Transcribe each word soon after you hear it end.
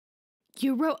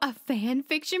You wrote a fan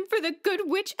fiction for the good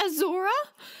witch Azura?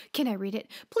 Can I read it?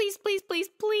 Please, please, please,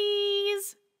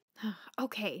 please.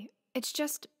 Okay, it's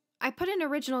just, I put an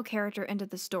original character into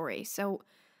the story, so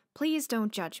please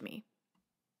don't judge me.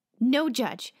 No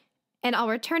judge, and I'll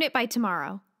return it by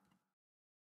tomorrow.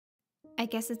 I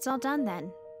guess it's all done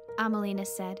then, Amelina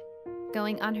said,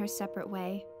 going on her separate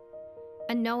way,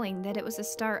 and knowing that it was the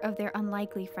start of their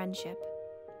unlikely friendship.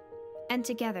 And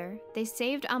together, they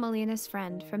saved Amelina's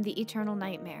friend from the eternal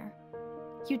nightmare.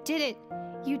 You did it!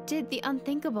 You did the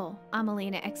unthinkable,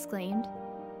 Amelina exclaimed.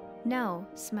 No,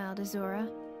 smiled Azura.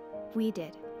 We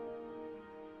did.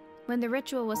 When the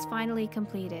ritual was finally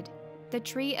completed, the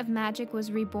tree of magic was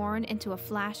reborn into a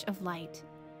flash of light.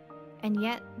 And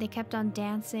yet, they kept on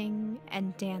dancing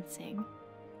and dancing.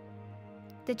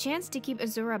 The chance to keep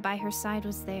Azura by her side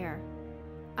was there.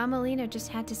 Amelina just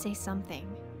had to say something.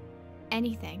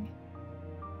 Anything.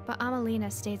 But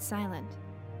Amelina stayed silent,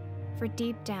 for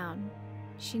deep down,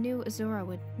 she knew Azura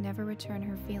would never return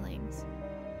her feelings.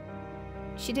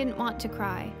 She didn't want to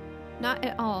cry, not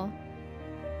at all,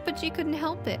 but she couldn't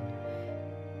help it.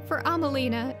 For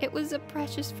Amelina, it was a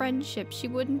precious friendship she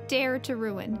wouldn't dare to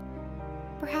ruin.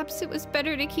 Perhaps it was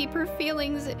better to keep her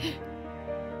feelings...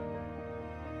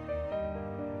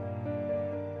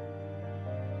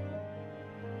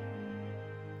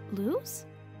 Luz?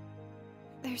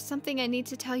 There's something I need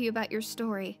to tell you about your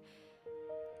story.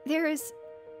 There is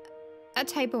a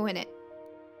typo in it.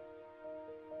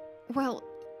 Well,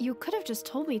 you could have just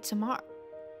told me tomorrow.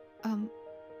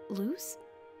 Luz?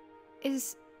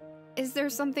 Is there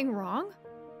something wrong?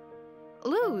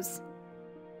 Luz!